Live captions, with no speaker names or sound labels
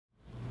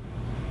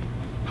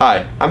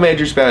Hi, I'm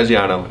Andrew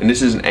Spaziano, and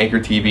this is an Anchor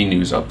TV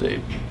news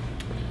update.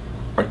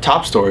 Our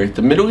top story: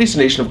 the Middle East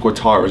nation of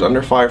Qatar is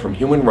under fire from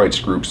human rights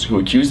groups who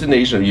accuse the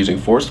nation of using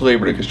forced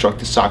labor to construct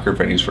the soccer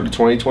venues for the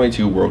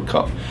 2022 World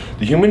Cup.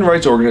 The human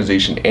rights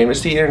organization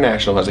Amnesty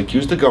International has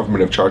accused the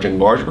government of charging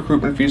large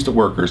recruitment fees to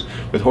workers,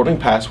 withholding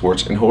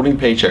passports, and holding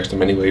paychecks to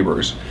many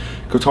laborers.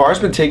 Qatar has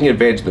been taking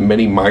advantage of the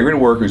many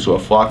migrant workers who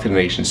have flocked to the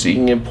nation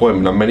seeking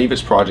employment on many of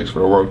its projects for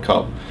the World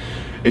Cup.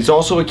 It's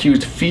also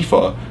accused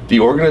FIFA, the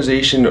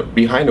organization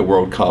behind the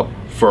World Cup,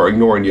 for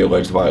ignoring the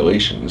alleged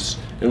violations.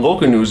 In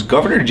local news,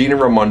 Governor Gina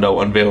Raimondo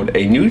unveiled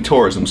a new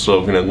tourism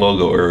slogan and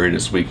logo earlier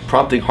this week,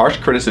 prompting harsh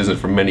criticism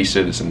from many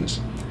citizens.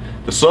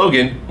 The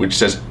slogan, which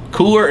says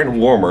 "Cooler and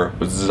Warmer,"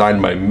 was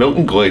designed by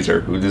Milton Glaser,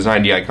 who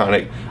designed the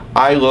iconic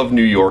 "I Love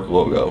New York"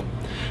 logo.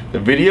 The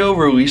video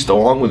released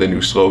along with the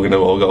new slogan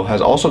and logo has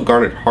also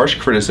garnered harsh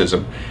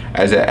criticism,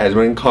 as it has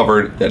been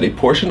uncovered that a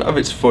portion of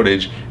its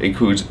footage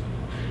includes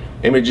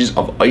images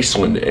of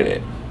Iceland in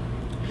it.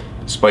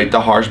 Despite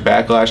the harsh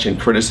backlash and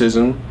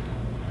criticism,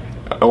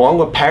 along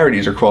with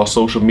parodies across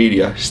social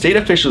media, state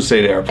officials say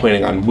they are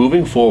planning on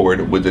moving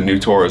forward with the new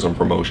tourism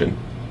promotion.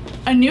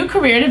 A new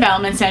career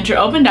development center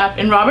opened up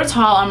in Roberts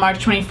Hall on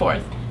March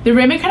 24th. The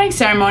ribbon-cutting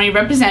ceremony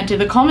represented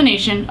the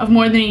culmination of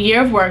more than a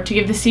year of work to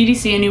give the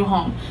CDC a new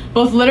home,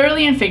 both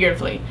literally and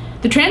figuratively.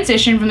 The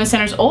transition from the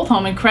center's old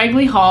home in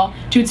Craigley Hall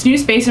to its new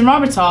space in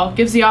Roberts Hall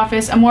gives the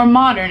office a more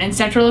modern and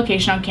central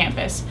location on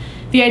campus.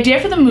 The idea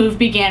for the move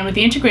began with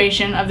the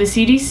integration of the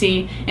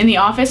CDC in the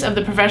Office of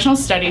the Professional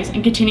Studies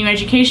and Continuing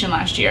Education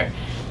last year,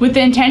 with the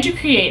intent to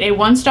create a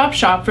one-stop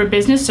shop for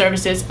business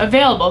services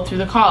available through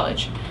the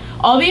college.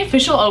 All the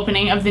official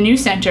opening of the new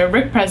center,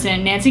 RIC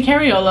President Nancy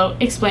Cariolo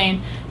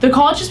explained, "The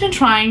college has been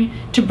trying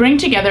to bring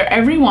together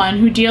everyone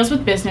who deals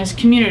with business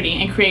community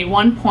and create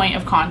one point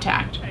of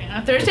contact."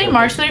 On Thursday,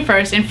 March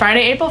 31st and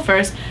Friday, April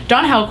 1st,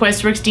 Don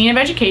Hellquist, RIC's Dean of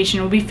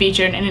Education, will be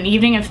featured in an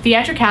evening of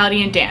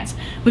theatricality and dance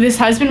with his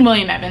husband,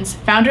 William Evans,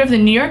 founder of the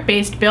New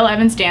York-based Bill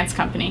Evans Dance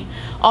Company.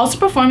 Also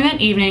performing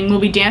that evening will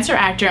be dancer,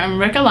 actor, and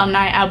RIC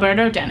alumni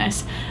Alberto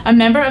Dennis, a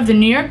member of the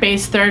New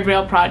York-based Third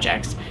Rail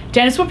Projects.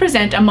 Dennis will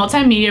present a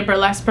multimedia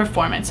burlesque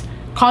performance.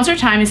 Concert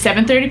time is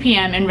 7:30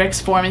 p.m. in RIC's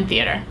Foreman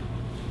Theater.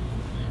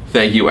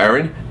 Thank you,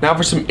 Aaron. Now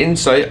for some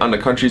insight on the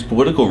country's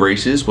political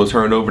races, we'll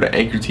turn it over to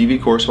Anchor TV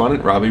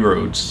correspondent Robbie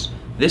Rhodes.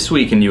 This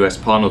week in U.S.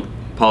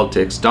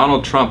 politics,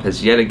 Donald Trump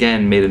has yet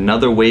again made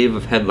another wave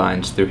of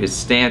headlines through his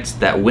stance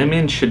that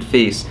women should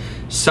face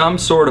some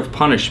sort of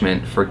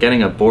punishment for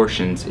getting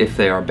abortions if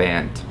they are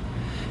banned.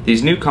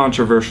 These new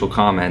controversial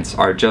comments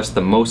are just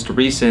the most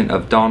recent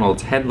of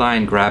Donald's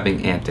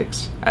headline-grabbing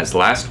antics, as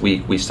last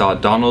week we saw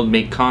Donald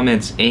make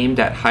comments aimed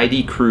at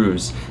Heidi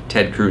Cruz,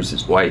 Ted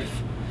Cruz's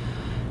wife.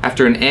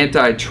 After an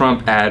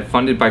anti-Trump ad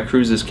funded by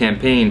Cruz's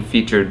campaign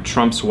featured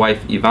Trump's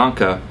wife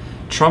Ivanka,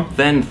 Trump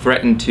then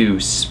threatened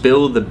to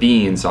spill the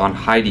beans on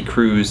Heidi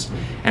Cruz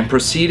and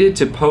proceeded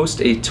to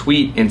post a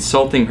tweet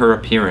insulting her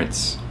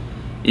appearance.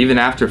 Even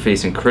after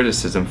facing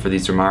criticism for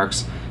these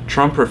remarks,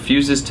 Trump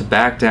refuses to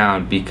back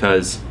down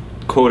because,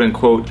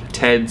 quote-unquote,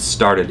 Ted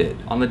started it.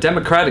 On the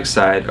Democratic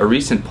side, a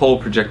recent poll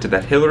projected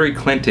that Hillary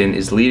Clinton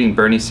is leading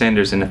Bernie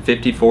Sanders in a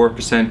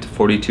 54% to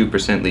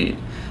 42% lead.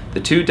 The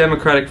two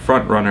Democratic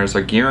frontrunners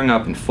are gearing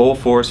up in full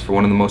force for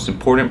one of the most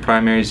important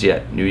primaries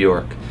yet, New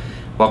York.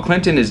 While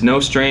Clinton is no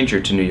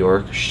stranger to New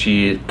York,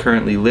 she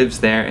currently lives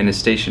there and is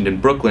stationed in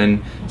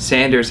Brooklyn,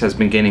 Sanders has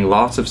been gaining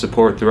lots of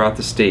support throughout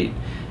the state,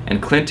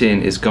 and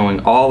Clinton is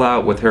going all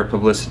out with her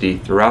publicity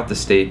throughout the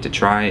state to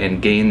try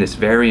and gain this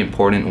very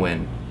important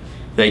win.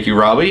 Thank you,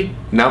 Robbie.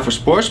 Now for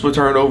sports, we'll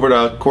turn it over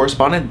to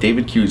correspondent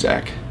David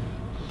Cusack.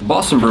 The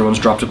Boston Bruins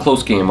dropped a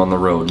close game on the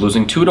road,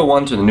 losing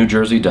 2-1 to the New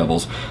Jersey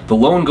Devils. The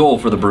lone goal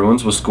for the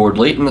Bruins was scored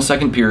late in the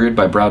second period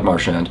by Brad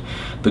Marchand.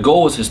 The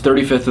goal was his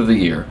 35th of the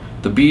year.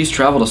 The Bees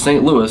travel to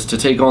St. Louis to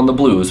take on the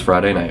Blues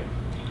Friday night.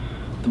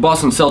 The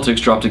Boston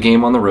Celtics dropped a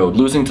game on the road,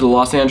 losing to the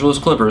Los Angeles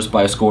Clippers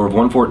by a score of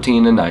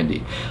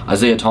 114-90.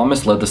 Isaiah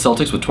Thomas led the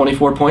Celtics with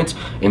 24 points,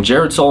 and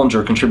Jared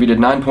Solinger contributed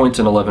 9 points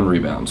and 11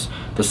 rebounds.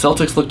 The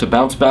Celtics look to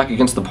bounce back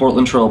against the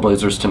Portland Trail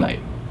Blazers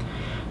tonight.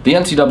 The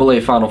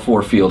NCAA Final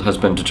Four field has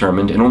been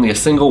determined, and only a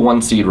single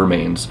one seed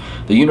remains.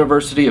 The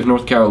University of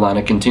North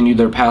Carolina continued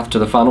their path to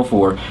the Final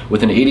Four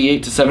with an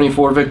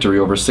 88-74 victory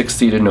over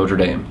 6th-seeded Notre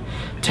Dame.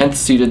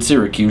 10th-seeded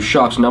Syracuse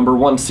shocked number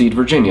 1 seed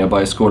Virginia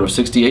by a score of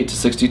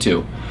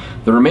 68-62.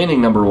 The remaining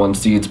number 1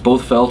 seeds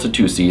both fell to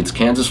 2 seeds,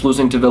 Kansas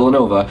losing to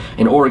Villanova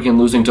and Oregon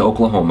losing to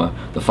Oklahoma.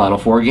 The Final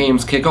Four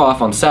games kick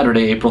off on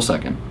Saturday, April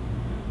 2nd.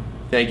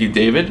 Thank you,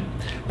 David.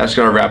 That's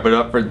going to wrap it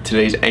up for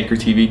today's Anchor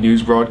TV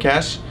news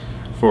broadcast.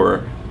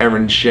 For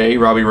Aaron Shea,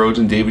 Robbie Rhodes,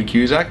 and David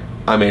Cusack,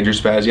 I'm Andrew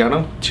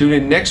Spaziano. Tune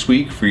in next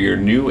week for your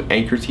new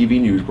Anchor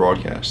TV news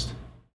broadcast.